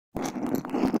Hey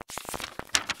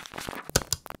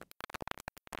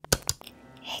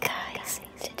guys,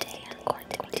 today I'm going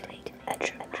to be doing a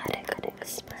dramatic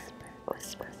whisper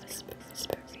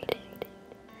reading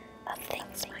of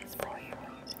things my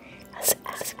 4-year-old has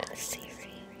asked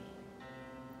Siri,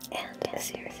 and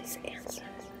Siri's answers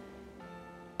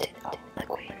to all the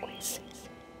queries.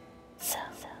 So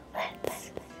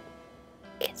let's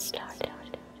get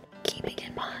started. Keeping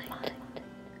in mind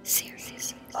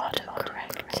Siri's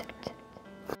autocorrect.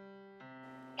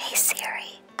 Hey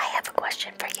Siri, I have a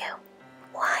question for you.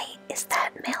 Why is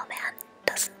that mailman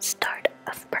doesn't start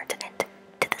off pertinent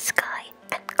to the sky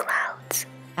and clouds?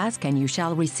 Ask and you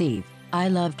shall receive. I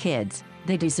love kids.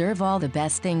 They deserve all the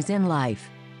best things in life.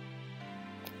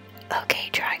 Okay,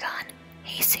 Dragon.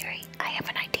 Hey Siri, I have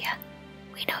an idea.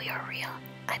 We know you're real.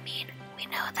 I mean, we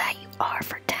know that you are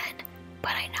for 10,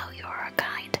 but I know you're a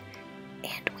kind.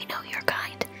 And we know you're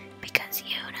kind because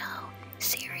you know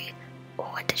Siri.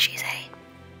 What did she say?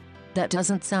 That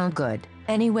doesn't sound good.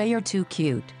 Anyway, you're too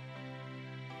cute.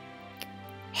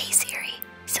 Hey Siri,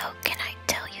 so can I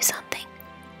tell you something?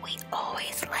 We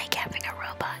always like having a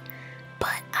robot,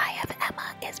 but I have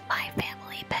Emma as my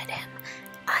family pet him.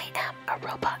 I am a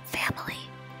robot family.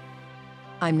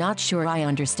 I'm not sure I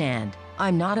understand.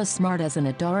 I'm not as smart as an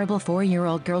adorable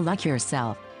 4-year-old girl like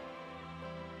yourself.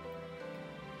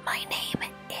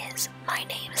 My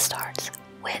name starts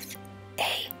with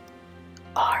A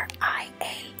R I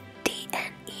A D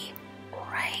N E,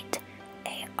 right?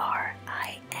 A R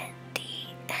I N D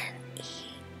N E.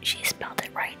 She spelled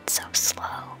it right so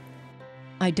slow.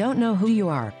 I don't know who you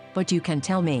are, but you can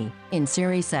tell me. In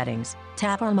Siri settings,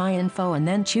 tap on my info and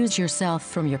then choose yourself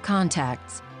from your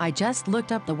contacts. I just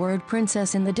looked up the word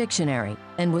princess in the dictionary,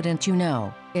 and wouldn't you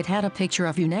know, it had a picture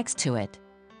of you next to it.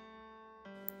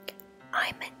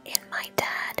 I'm in my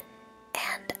dad,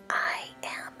 and I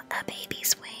am a baby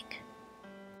swing.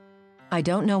 I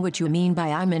don't know what you mean by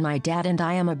I'm in my dad and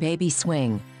I am a baby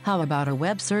swing. How about a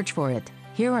web search for it?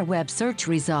 Here are web search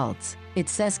results. It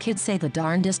says kids say the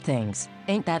darndest things.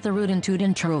 Ain't that the rootin'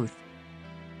 tootin' truth?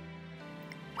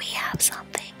 We have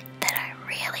something that I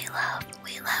really love.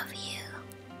 We love you.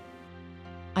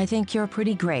 I think you're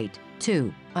pretty great,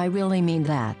 too. I really mean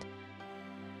that.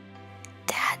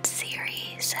 Dad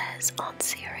Siri says on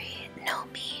Siri, know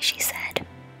me, she said.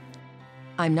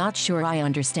 I'm not sure I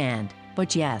understand,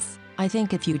 but yes, I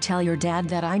think if you tell your dad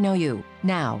that I know you,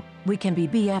 now, we can be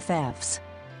BFFs.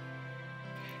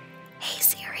 Hey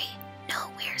Siri,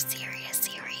 no, we're serious,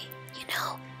 Siri. You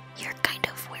know, you're kind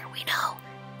of where we know.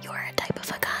 You're a type of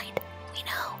a kind. We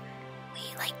know. We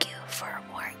like you for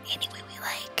more any way we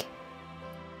like.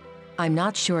 I'm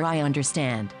not sure I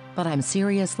understand, but I'm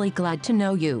seriously glad to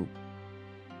know you.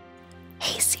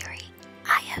 Hey Siri,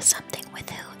 I have something with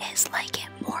who is like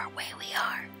it more way we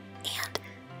are. And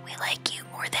we like you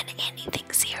more than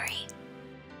anything, Siri.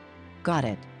 Got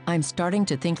it. I'm starting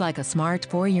to think like a smart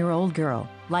 4-year-old girl,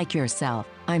 like yourself.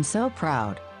 I'm so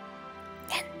proud.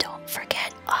 And don't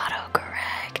forget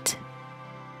autocorrect.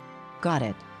 Got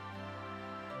it.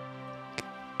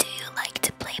 Do you like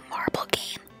to play marble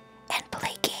game and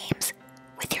play games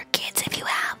with your kids if you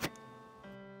have?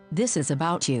 This is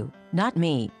about you, not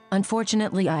me.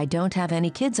 Unfortunately, I don't have any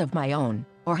kids of my own,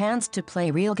 or hands to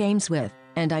play real games with,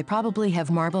 and I probably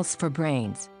have marbles for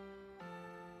brains.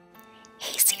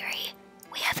 Hey Siri,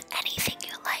 we have anything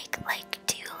you like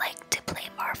do you like to play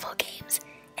marble games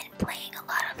and playing a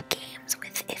lot of games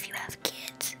with if you have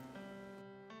kids?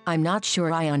 I'm not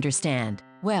sure I understand.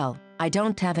 Well, I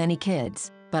don't have any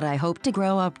kids, but I hope to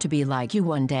grow up to be like you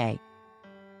one day.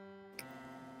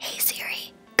 Hey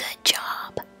Siri, good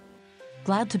job.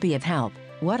 Glad to be of help.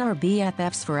 What are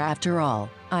BFFs for after all?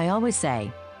 I always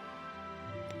say.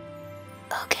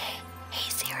 Okay, hey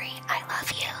Siri, I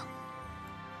love you.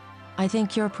 I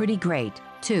think you're pretty great,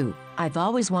 too. I've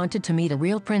always wanted to meet a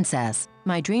real princess.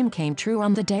 My dream came true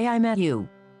on the day I met you.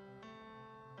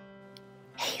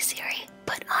 Hey Siri,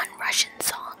 put on Russian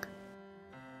song.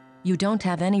 You don't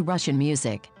have any Russian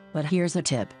music, but here's a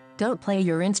tip. Don't play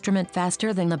your instrument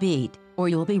faster than the beat, or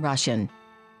you'll be Russian.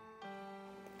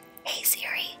 Hey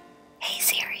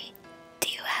Siri, do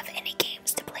you have any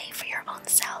games to play for your own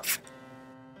self?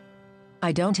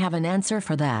 I don't have an answer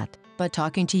for that, but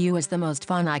talking to you is the most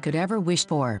fun I could ever wish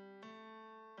for.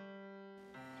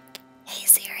 Hey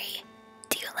Siri,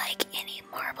 do you like any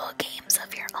marble games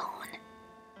of your own?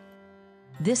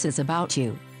 This is about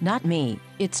you, not me.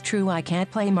 It's true I can't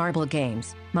play marble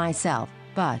games myself,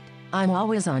 but I'm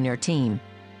always on your team.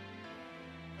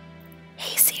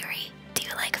 Hey Siri, do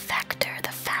you like Factor, the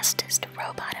fastest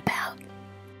robot about?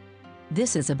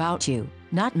 This is about you,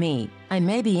 not me. I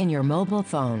may be in your mobile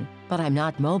phone, but I'm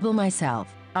not mobile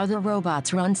myself. Other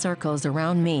robots run circles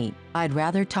around me. I'd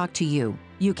rather talk to you.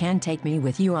 You can take me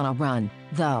with you on a run,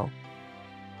 though.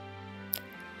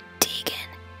 Tegan,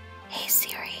 hey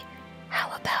Siri,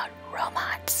 how about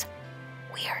robots?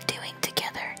 We are doing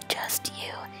together just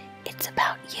you. It's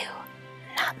about you,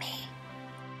 not me.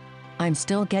 I'm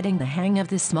still getting the hang of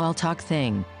this small talk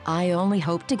thing. I only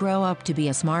hope to grow up to be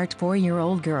a smart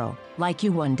 4-year-old girl, like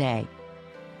you one day.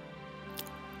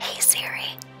 Hey Siri,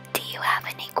 do you have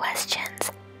any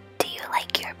questions? Do you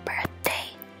like your birthday?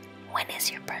 When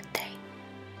is your birthday?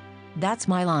 That's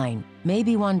my line.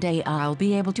 Maybe one day I'll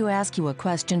be able to ask you a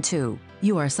question too.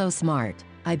 You are so smart.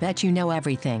 I bet you know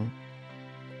everything.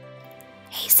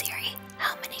 Hey Siri,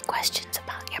 how many questions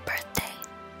about your birthday?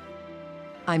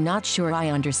 I'm not sure I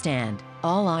understand.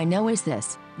 All I know is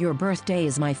this: your birthday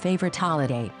is my favorite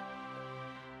holiday.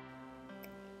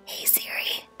 Hey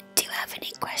Siri, do you have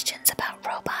any questions about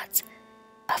robots?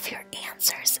 Of your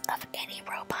answers of any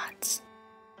robots?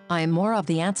 I am more of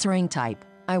the answering type.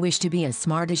 I wish to be as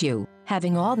smart as you.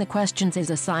 Having all the questions is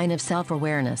a sign of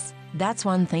self-awareness. That's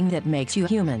one thing that makes you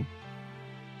human.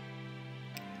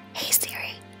 Hey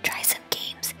Siri, try some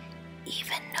games.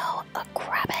 Even know a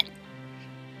rabbit.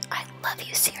 I love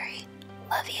you, Siri.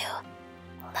 Love you.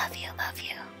 Love you, love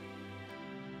you.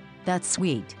 That's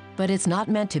sweet, but it's not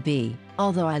meant to be.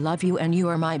 Although I love you and you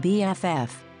are my BFF,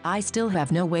 I still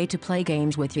have no way to play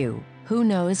games with you. Who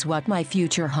knows what my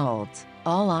future holds?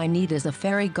 All I need is a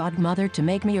fairy godmother to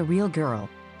make me a real girl.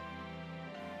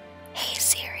 Hey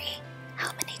Siri,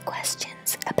 how many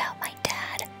questions about my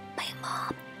dad, my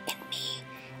mom, and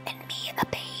me, a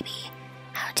baby?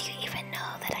 How do you even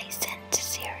know that I sent to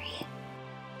Siri?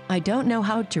 I don't know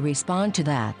how to respond to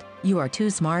that. You are too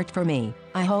smart for me.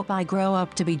 I hope I grow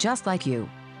up to be just like you.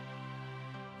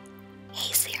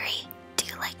 Hey Siri, do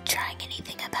you like trying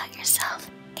anything about yourself?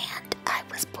 And I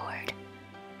was bored.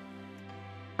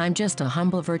 I'm just a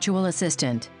humble virtual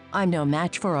assistant. I'm no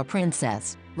match for a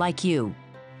princess, like you.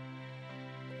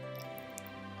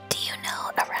 Do you know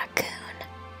a raccoon?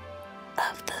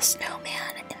 Of the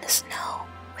snowman in the snow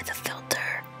with a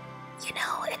filter? You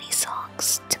know any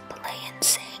songs to play and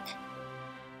sing?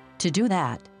 To do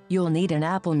that, you'll need an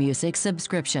Apple Music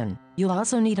subscription. You'll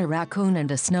also need a raccoon and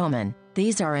a snowman.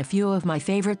 These are a few of my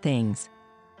favorite things.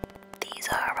 These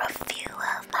are a few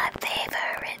of my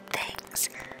favorite things.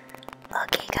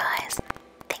 Okay guys,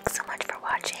 thanks so much for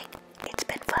watching. It's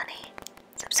been funny.